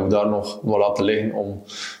ik denk dat we daar nog wat laten liggen om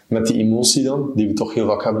met die emotie dan, die we toch heel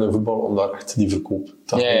vaak hebben in voetbal, om daar echt die verkoop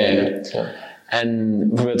te gaan. En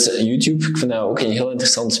bijvoorbeeld YouTube, ik vind dat ook een heel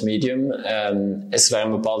interessant medium. Is er daar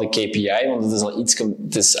een bepaalde KPI? Want het is al iets,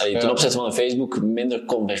 ten opzichte van een Facebook minder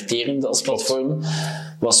converterend als platform.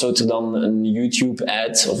 Wat zou er dan een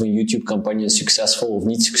YouTube-ad of een YouTube-campagne succesvol of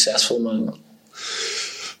niet succesvol maken?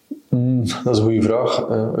 Dat is een goede vraag.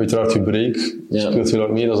 Uiteraard je bereik speelt heel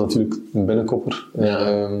erg mee. Dat is natuurlijk een binnenkopper.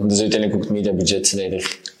 Dus uiteindelijk ook het mediabudget dat je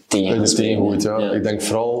er tegen gooit. Ik denk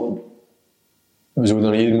vooral, we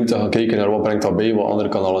zouden dan eerder moeten gaan kijken naar wat brengt dat bij, wat andere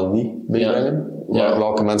kanalen niet bijbrengen.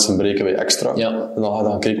 Welke mensen bereiken wij extra. En dan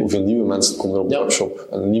gaan we kijken hoeveel nieuwe mensen komen er op de webshop.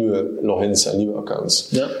 En nieuwe logins en nieuwe accounts.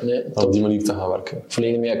 En op die manier te gaan werken.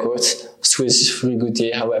 Volledig mee akkoord. Als het goed is voor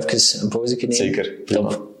Gauthier, gaan we even een pauze nemen. Zeker.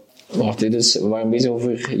 Wacht, dus we waren bezig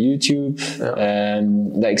over YouTube.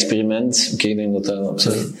 Dat experiment. Oké, ik denk dat dat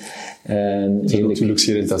absoluut... Het is natuurlijk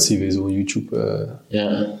zeer intensief, zo'n YouTube.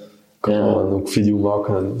 Kan ook video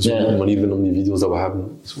maken en zo'n manier vinden om die video's dat we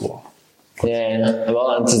hebben.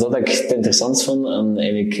 Wel, en het is dat ik het interessant vond aan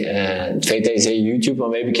eigenlijk, het feit dat je zei YouTube,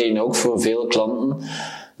 want wij bekijken ook voor veel klanten.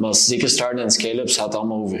 Maar zeker start- en scale-ups gaat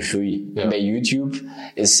allemaal over groei. Bij YouTube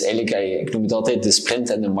is eigenlijk, ik noem het altijd de sprint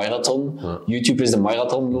en de marathon. YouTube is de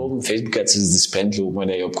marathon lopen, Facebook Ads is de sprint lopen,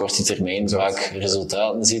 waar je op korte termijn vaak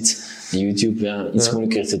resultaten ziet. YouTube, iets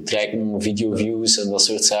moeilijker te tracken, video views en dat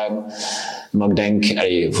soort zaken. Maar ik denk,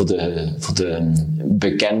 voor de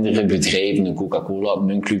bekendere bedrijven, een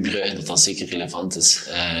Coca-Cola, een Club Brugge, dat zeker relevant is.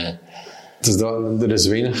 Dus er is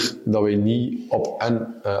weinig dat wij niet op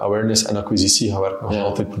awareness en acquisitie gaan werken. We gaan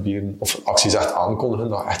altijd proberen, of acties echt aankondigen,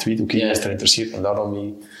 dat je echt weet, oké, is er geïnteresseerd en daar dan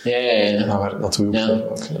mee gaan werken. Dat doen we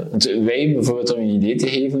ook. Want wij, bijvoorbeeld om een idee te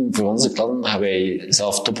geven, voor onze klanten gaan wij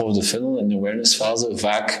zelf top of the funnel in de awareness fase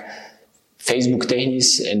vaak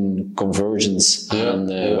Facebook-technisch in conversions aan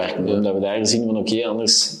werken. Omdat we daar zien van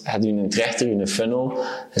anders gaat u een trechter in een funnel,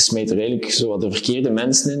 je smijt er eigenlijk zo wat de verkeerde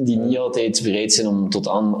mensen in die niet altijd bereid zijn om tot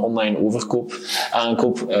online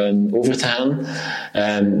aankoop over te gaan.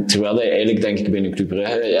 Terwijl je eigenlijk, denk ik, bij een Club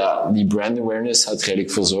Brugge, die brand awareness gaat er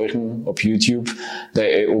eigenlijk voor zorgen op YouTube, dat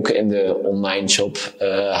je ook in de online shop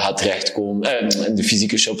gaat terechtkomen, in de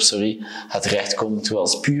fysieke shop, gaat terechtkomen. Terwijl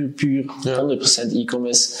als puur 100% e-com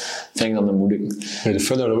is, vind ik dat moeilijk. De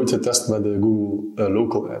funnel hebben we ooit getest met de Google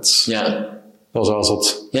Local Ads. Dat was wel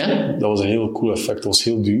zot. Dat was een heel cool effect. Dat was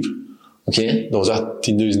heel duur. Dat was echt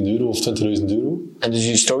 €10.000 of €20.000. En dus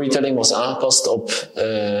je storytelling was aangepast op...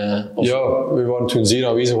 Ja, we waren toen zeer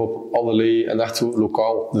aanwezig op allerlei, en echt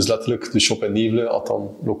lokaal. Dus letterlijk, de shop in Nevelen had dan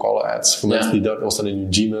lokale ads. Voor mensen die daar, was dan in je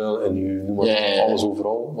Gmail en je noem maar alles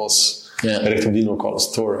overal. Was gericht op die lokale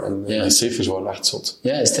store. En die cijfers waren echt zot.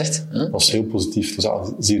 Ja, is het echt? Dat was heel positief. Het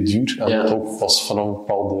was zeer duur. En dat ook was vanaf een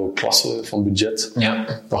bepaalde klasse van budget.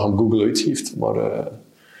 Dat gaan Google uitgeeft. Maar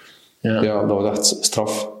dat was echt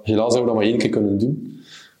straf. Helaas hebben we dat maar 1 keer kunnen doen.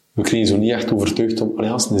 We kregen zo niet echt overtuigd om...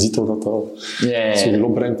 je ziet toch dat dat zoveel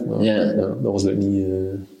opbrengt. Maar dat was niet...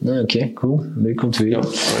 Oké, cool. Leuk om te weten.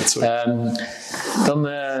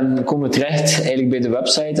 Dan komen we terecht eigenlijk bij de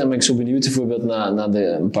website en ben ik zo benieuwd bijvoorbeeld naar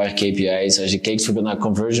een paar KPI's. Als je kijkt bijvoorbeeld naar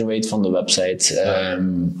conversion rate van de website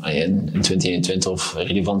in 2021 of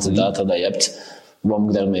relevante data dat je hebt, wat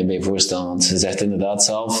moet ik daarmee bij voorstellen? Want je zegt inderdaad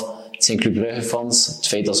zelf, het zijn Club Brugge fans. Het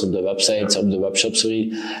feit dat ze op de website, op de webshop,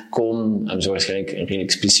 komen, hebben ze waarschijnlijk een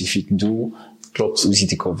redelijk specifiek doel. Klopt. Hoe ziet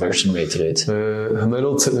die conversion rate eruit?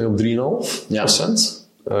 Gemiddeld zit nu op 3,5%.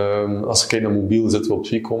 Als je kijkt naar mobiel zitten we op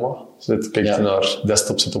 2, kijk je naar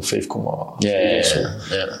desktop zit op 5,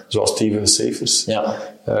 zoals stevige cijfers.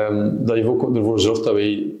 Dat heeft ook ervoor gezorgd dat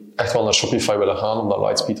wij echt wel naar Shopify willen gaan, omdat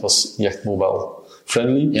Lightspeed was niet echt mobile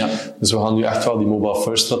friendly. Dus we gaan nu echt wel die mobile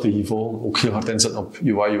first strategie volgen, ook heel hard inzetten op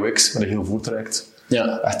UI UX, met een heel voortraject.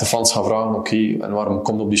 Echt de fans gaan vragen, en waarom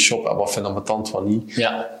komt op die shop en wat vind je ambetant, wat niet.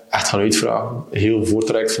 Echt gaan uitvragen. Heel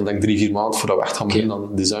voortraject van denk 3-4 maanden voordat we echt gaan beginnen aan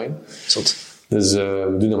het design. Dus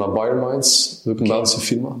we doen dat met Buyerminds, dat is ook een Belgische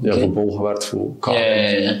firma. Die hebben voor Bol gewerkt, voor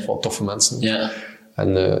KLM, voor toffe mensen.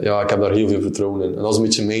 En ik heb daar heel veel vertrouwen in. En dat is een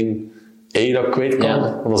beetje mijn ei dat ik kwijt kan.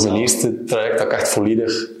 Want dat is het eerste traject dat ik echt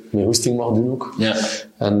volledig mijn hoesting mag doen ook.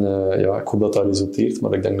 En ik hoop dat dat resulteert,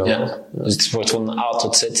 maar ik denk dat wel. Dus het wordt van A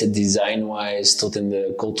tot Z, design-wise, tot in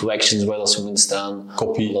de call to actions waar dat ze moeten staan.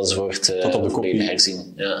 Copy. Dat wordt tot op de volledig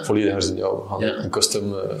herzien. Volledig herzien, we gaan een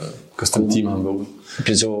custom team gaan bouwen. Heb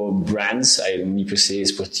je zo brands, eigenlijk niet per se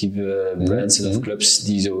sportieve brands of clubs,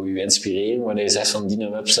 die zo je inspireren, waar je zegt van die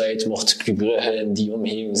website mocht Club Brugge in die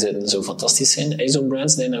omgeving zitten, zo fantastisch zijn? Heb je zo'n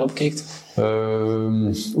brands die je naar opkijkt?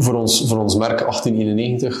 Voor ons merk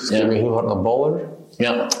 1891 kijken we heel hard naar Baller.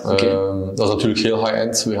 Dat is natuurlijk heel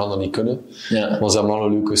high-end, we gaan dat niet kunnen. Maar ze hebben al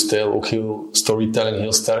een leuke stijl, ook heel storytelling,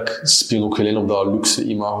 heel sterk. Ze spelen ook heel in op dat luxe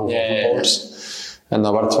imago van voetballers. En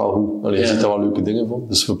dat werkt wel goed. Je ziet daar wel leuke dingen van.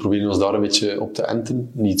 Dus we proberen ons daar een beetje op te enten.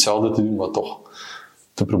 Niet hetzelfde te doen, maar toch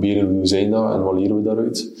te proberen hoe zijn dat en wat leren we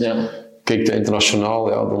daaruit. Kijk, de internationaal,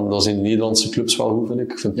 dan zijn de Nederlandse clubs wel goed, vind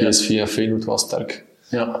ik. Ik vind PSV en Feyenoord wel sterk.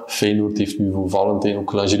 Feyenoord heeft nu voor Valentijn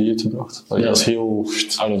ook lingerie uitgebracht. Dat is heel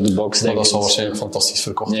out of the box, denk ik. Dat zal waarschijnlijk fantastisch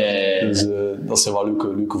verkocht worden. Dus dat zijn wel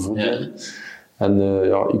leuke voorbeelden. En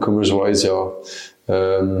e-commerce-wise,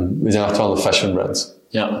 we zijn echt wel een fashion brand.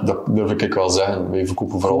 Dat durf ik wel zeggen. Wij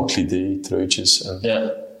verkopen vooral kledij, truitjes. En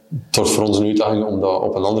het wordt voor ons een uitdaging om dat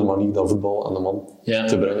op een andere manier dan voetbal aan de man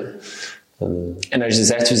te brengen. En als je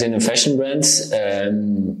zegt, we zijn een fashion brand,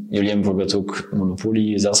 jullie hebben bijvoorbeeld ook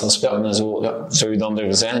Monopoly, zelfstandsspellen en zo. Zou je dan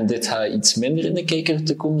durven zeggen, dit gaat iets minder in de kijker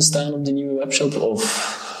te komen staan op die nieuwe webshop?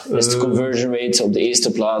 Of is de conversion rate op de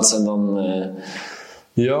eerste plaats en dan...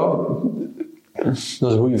 Dat is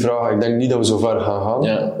een goede vraag. Ik denk niet dat we zo ver gaan.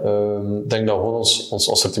 Ik denk dat we gewoon ons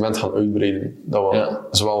assortiment gaan uitbreiden. Dat we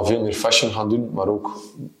zowel veel meer fashion gaan doen, maar ook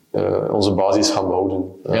onze basis gaan behouden.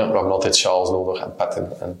 We hebben altijd sjaals nodig en petten.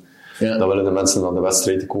 Dan willen de mensen naar de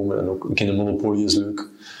wedstrijden komen. En ook een keer de Monopoly is leuk.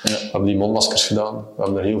 We hebben die mondmaskers gedaan. We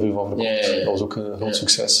hebben er heel veel van verkocht. Dat was ook een groot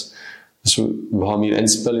succes. Dus we gaan meer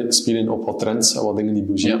inspelen op wat trends en wat dingen die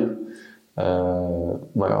bougeren.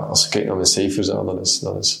 Maar als je kijkt naar mijn cijfers,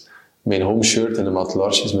 dan is mijn home shirt in de maat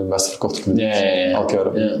large is mijn best verkochte product. Elk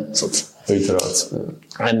jaar. Uiteraard.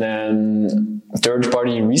 En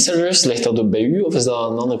third-party resellers, ligt dat ook bij u of is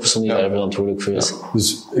dat een andere persoon die daar verantwoordelijk voor is?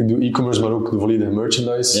 Dus ik doe e-commerce, maar ook de volledige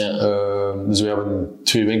merchandise. Dus we hebben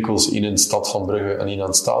 2 winkels, 1 in de stad van Brugge en 1 aan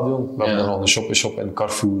het stadion. We hebben nog een shop in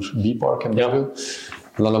Carrefour B-Park in Brugge.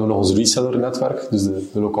 En dan hebben we nog ons reseller-netwerk, dus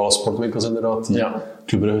de lokale sportwinkels inderdaad, die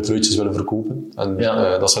Club Brugge truitjes willen verkopen. En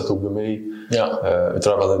dat zit ook bij mij.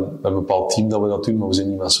 Uiteraard we hebben een bepaald team dat we dat doen, maar we zijn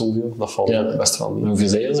niet met zoveel. Dat valt best wel mee. Hoeveel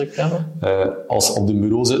zijn je als we op de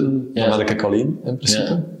bureau zitten, dan ben ik alleen in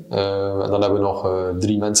principe. En dan hebben we nog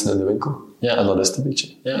 3 mensen in de winkel. En dat is het een beetje.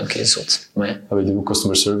 Zot. En wij doen ook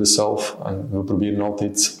customer service zelf. En we proberen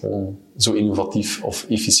altijd zo innovatief of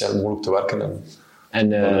efficiënt mogelijk te werken.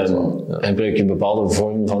 En gebruik je een bepaalde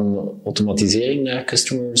vorm van automatisering naar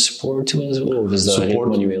customer support toe en zo? Of is dat heel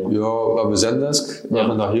manueel? Ja, we hebben Zendesk. We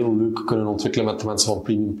hebben dat heel leuk kunnen ontwikkelen met de mensen van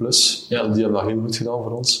Premium Plus. Die hebben dat heel goed gedaan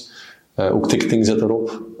voor ons. Ook ticketing zit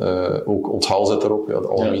erop. Ook onthaal zit erop. De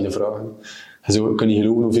algemene vragen. Je kunt niet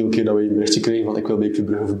geloven hoeveel keer dat we een berichtje krijgen van ik wil bij Club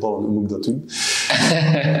Brugge voetballen, hoe moet ik dat doen?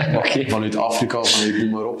 Vanuit Afrika, vanuit noem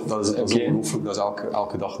maar op. Dat is ongelooflijk. Dat is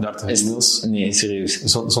elke dag 30 e-mails. Nee, serieus?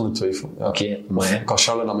 Zonder twijfel. Ik kan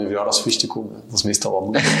Charles naar mijn verjaardagsfeestje komen. Dat is meestal wel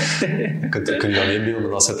moeilijk. kun je dat inbeelden,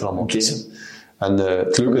 maar dat zit er allemaal tussen. En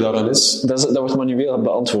het leuke daaraan is... Dat wordt manueel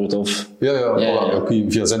beantwoord, of?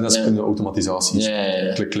 Via Zendesk kun je automatisaties.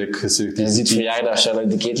 Klik, geselecteerd. Je ziet verjaardag Charlotte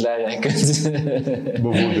de ketelaar en kunt...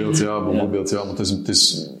 Bijvoorbeeld. Maar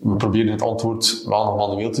we proberen het antwoord wel nog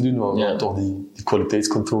manueel te doen, maar toch die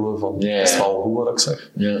kwaliteitscontrole van... Is het wel goed wat ik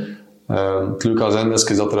zeg? Het leuke aan Zendesk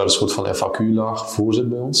is dat er een soort van FAQ-laag voor zit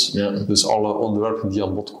bij ons. Dus alle onderwerpen die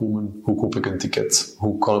aan bod komen, hoe koop ik een ticket,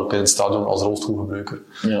 hoe kan ik in het stadion als rolstoelgebruiker,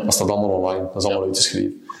 dat staat allemaal online, dat is allemaal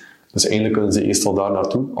uitgeschreven. Dus eigenlijk kunnen ze eerst al daar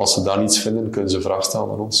naartoe. Als ze daar niets vinden, kunnen ze een vraag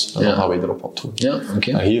stellen aan ons en dan gaan wij erop antwoorden.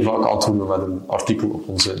 En heel vaak antwoorden we met een artikel op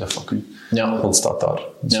onze FAQ. Want het staat daar.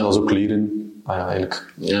 Dus dat is ook leren.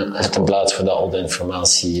 Eigenlijk. Echt een plaats voor al de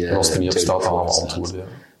informatie. En als het er niet op staat, dan gaan we antwoorden.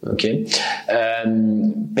 Oké.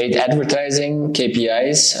 Paid advertising,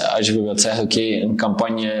 KPI's. Als je bijvoorbeeld zegt, oké, een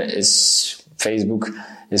campagne is Facebook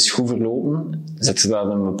is goed verlopen, zet je daar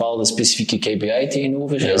een bepaalde specifieke KPI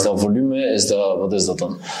tegenover? Ja. Is dat volume? Wat is dat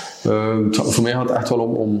dan? Voor mij gaat het echt wel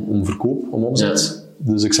om verkoop, om omzet.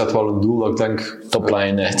 Ja. Dus ik zet wel een doel dat ik denk...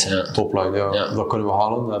 Topline echt, ja. Topline, ja. Dat kunnen we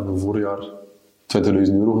halen. We hebben vorig jaar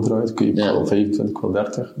 €20.000 gedraaid. Kun je wel 25, wel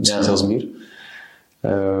 30, misschien zelfs meer.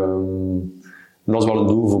 En dat is wel een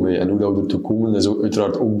doel voor mij. En hoe dat we ertoe komen, is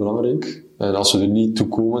uiteraard ook belangrijk. En als we er niet toe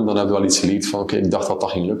komen, dan hebben we wel iets geleerd van oké, ik dacht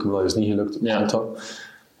dat ging lukken, maar dat is niet gelukt.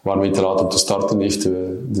 Waarmee te laat om te starten heeft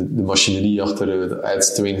de machinerie achter de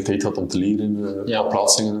ads te weinig tijd had om te leren,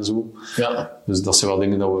 plaatsingen en zo. Ja. Dus dat zijn wel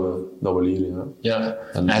dingen dat we leren. Ja.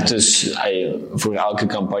 En dus voor elke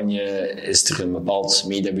campagne is er een bepaald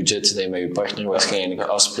mediabudget dat je met je partner waarschijnlijk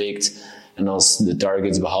afspreekt. En als de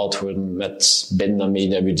targets behaald worden binnen dat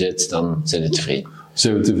mediabudget, dan zijn we tevreden.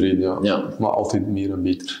 Zijn we tevreden, ja. Maar altijd meer en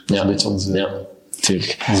beter. Dat is een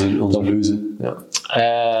beetje onze leuze.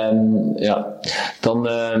 Dan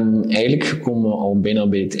eigenlijk komen we al bijna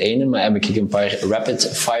bij het einde, maar heb ik een paar rapid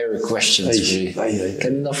fire questions voor je.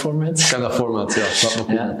 Ken je dat format? Ik ken dat format, ja. Dat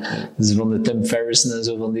nog dus van de Tim Ferriss en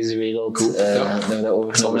zo van deze wereld. Dat we dat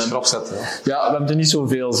overgenomen hebben. Zetten, ja, we hebben er niet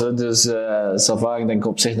zoveel, dus ik denk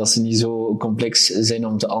op zich dat ze niet zo complex zijn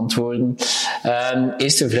om te antwoorden.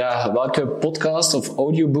 Eerste vraag, welke podcast of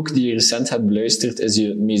audioboek die je recent hebt beluisterd is je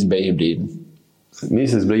het meest bijgebleven? Het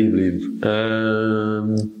meest is bijgebleven.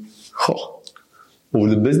 Over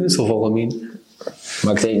de business of algemeen?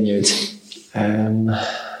 Maakt eigenlijk niet uit.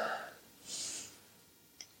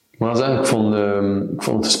 Maar zeggen, ik vond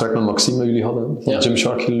het gesprek met Maxime dat jullie hadden, van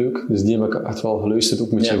Gymshark heel leuk. Dus die heb ik echt wel geluisterd,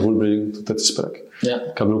 ook met zijn voorbereiding tot dit gesprek. Ja.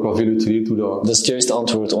 Ik heb er ook wel veel uit geleerd hoe dat... Dat is het juiste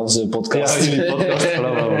antwoord, onze podcast. Ja, jullie podcast,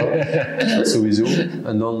 voilà. Dat sowieso.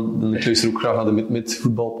 En dan ik luister ook graag naar de Mid-Mid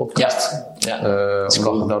voetbalpodcast.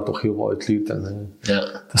 Omdat je daar toch heel wat uit leert. En,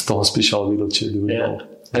 dat is toch een speciaal wereldje, de voetbal.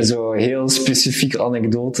 En zo heel specifieke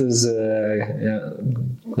anekdotes.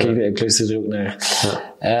 Ik luister er ook naar.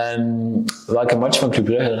 Welke match van Club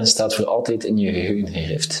Brugge staat voor altijd in je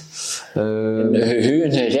geheugenherift? Een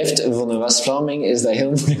geheugenherift van een West-Vlaming is dat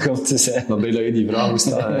heel moeilijk om te zeggen. Maar bij dat je die vraag moest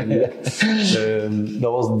stellen.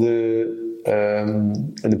 Dat was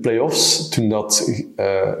in de play-offs, toen dat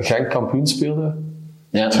Genk kampioen speelde.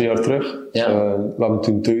 2 jaar terug. We hebben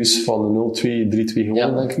toen thuis van 0-2, 3-2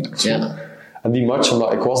 gewonnen, denk ik. En die match,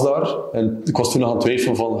 omdat ik was daar en ik was toen nog aan het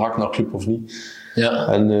twijfelen van ga ik naar Club of niet.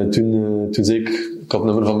 En toen zei ik had het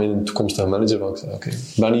nummer van mijn toekomstige manager, ik zei ik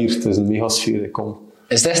ben hier, het is een mega sfeer, ik kom.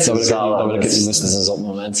 Is het echt zo? Dat wil ik niet missen. Dat is een zot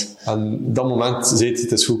moment. En dat moment zei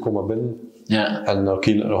het is goed, kom maar binnen. En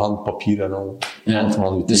nog aan het papier en al.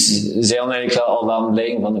 Dus zij hadden eigenlijk al aan het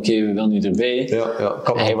lijken van oké, we willen nu erbij. Ik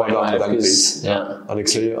had nog een paar dagen bedenktijd. En ik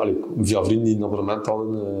zei, via vrienden die een abonnement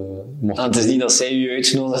hadden, het is niet dat zij u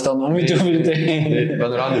uitgenodigd hadden om u te overtuigen. Nee, ik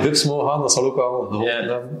ben er aan de vips mogen gaan, dat zal ook wel geholpen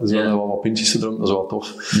hebben. Dus we hebben wel wat pintjes gedronken, dat is wel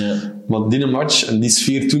tof. Maar die match en die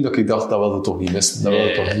sfeer toen, dat ik dacht, dat wilde toch niet missen. Dat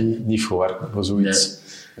wilde toch niet voor werken, voor zoiets.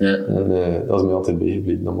 En dat is mij altijd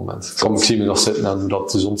bijgebleven, dat moment. Ik zie me nog zitten en hoe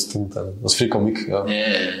dat de zon stond. En dat is vrij komiek. En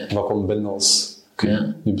dat kwam binnen als...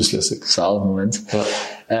 Nu beslis ik. Zalig moment.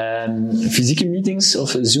 Fysieke meetings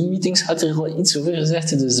of Zoom-meetings, had er al iets over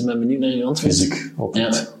gezegd? Dus ik ben benieuwd naar je antwoord. Fysiek,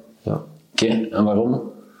 altijd. Oké, en waarom?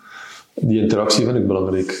 Die interactie vind ik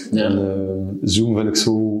belangrijk. En, Zoom vind ik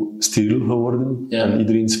zo steriel geworden. En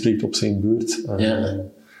iedereen spreekt op zijn beurt.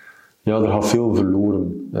 Er gaat veel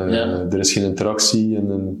verloren. Er is geen interactie.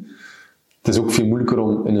 En het is ook veel moeilijker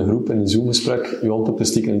om in een groep, in een Zoom-gesprek, je hand op te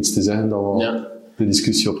steken en iets te zeggen dan we de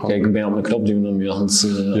discussie op gaan. Kijk, ik ben op mijn knop duwen om je hand te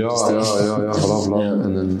steken. Voilà.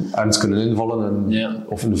 En ergens kunnen invallen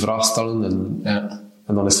of een vraag stellen.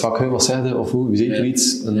 En dan is het vaak, wat zei je? Of hoe zei je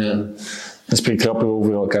iets? En spreek grappen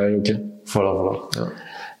over elkaar ook. Voilà.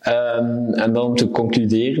 En dan om te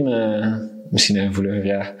concluderen... Misschien een gevoelige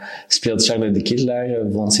vraag. Speelt Charles de Ketelaar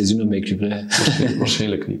volgend seizoen nog bij Club Brugge?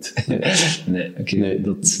 Waarschijnlijk niet. Nee,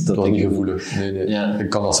 dat was niet gevoelig. Nee. Ik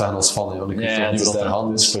kan dat zeggen als fan. Ik weet niet wat er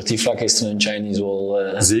aan is. Sportief vlak is er een Chinese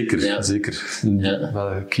wall. Zeker.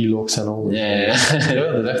 Met keylocks en al. Ja,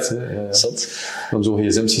 dat is echt. Zot. We hebben zo'n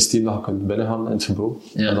gsm-systeem dat je kunt binnengaan in het gebouw.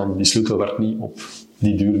 En dan die sleutel werkt niet op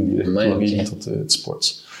die duren die echt tot het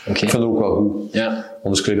sports. Ik vind het ook wel goed.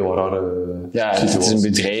 Anders krijg je wel rare situaties. Het is een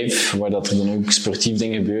bedrijf waar dat er dan ook sportief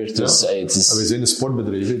dingen gebeurt. Dus, het is... Wij zijn een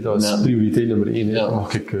sportbedrijf, dat is prioriteit nummer 1. Dan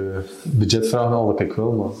mag ik budget vragen, al dat ik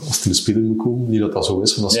wil, maar als er een speler moet komen, niet dat dat zo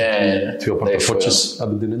is, want dat ze 2 aparte potjes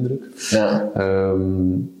hebben de indruk.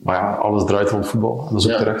 Maar alles draait rond voetbal, en dat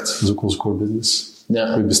is ook terecht, dat is ook onze core business.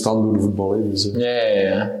 We bestaan door de voetbal. Hè, dus,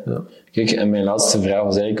 ja. Kijk, en mijn laatste vraag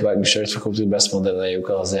was eigenlijk welke shirt verkoopt het best, maar dat heb je ook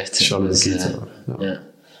al gezegd. Charlie ja.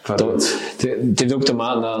 Het heeft ook te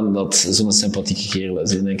maken dat zo'n sympathieke kerel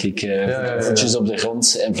is, denk ik. Voetjes op de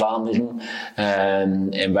grond in Vlaanderen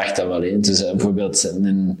en werkt dat wel in. Dus bijvoorbeeld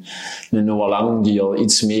een Noah Lang die al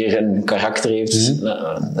iets meer een karakter heeft,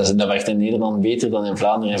 dat werkt in Nederland beter dan in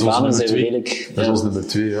Vlaanderen. In Vlaanderen zijn we redelijk... Dat was nummer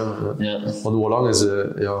 2, ja. Maar Noah Lang is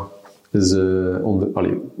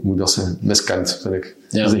hoe moet dat zeggen, miskend, vind ik.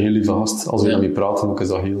 Dat is een heel lieve gast. Als we daarmee praten, ook is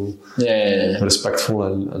dat heel respectvol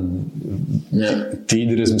en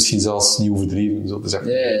teder is misschien zelfs niet overdreven. Zo. Dat is echt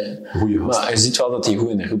een goede gast. Maar je ziet wel dat hij goed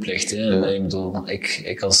in de groep ligt. Hè? Ik bedoel,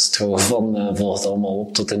 ik als trouwe fan volg het allemaal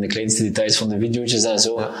op tot in de kleinste details van de video's en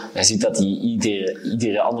zo. Je ziet dat hij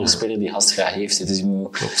iedere andere speler die gast graag heeft. Dus je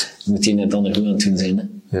moet die net ander goed aan het doen zijn.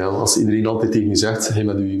 Hè? Ja, als iedereen altijd tegen je zegt, hij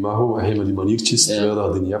met uw imago en hij met die maniertjes, terwijl dat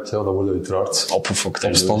je die niet hebt, dan word je uiteraard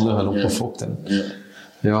opstandig en opgefokt.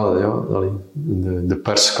 De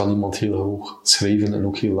pers kan iemand heel hoog schrijven en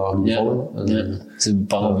ook heel laag doen vallen. Ze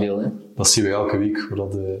bepalen veel. Hè? Dat zien we elke week.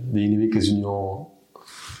 De ene week is Union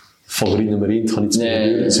favoriet nummer 1, het gaat niets meer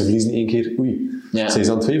gebeuren. Ze verliezen 1 keer, zijn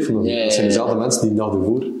ze aan het twijfelen. Dat zijn dezelfde mensen die de dag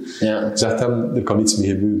ervoor zegt hem, er kan niets meer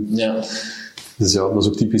gebeuren. Dus dat is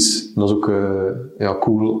ook typisch. En dat is ook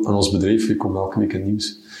cool aan ons bedrijf. We komen elke week in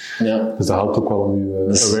nieuws. Dus dat helpt ook wel om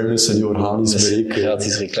je awareness en je organisch bereik.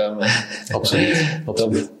 Gratis reclame. Absoluut.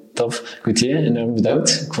 Top. Goed, enorm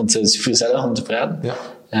bedankt. Ik vond het super gezellig om te praten.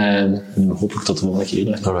 En hopelijk tot de volgende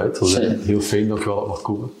keer. Alright, dat is heel fijn dat ik wel mag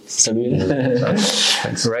komen. Salut.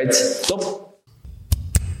 Alright, top.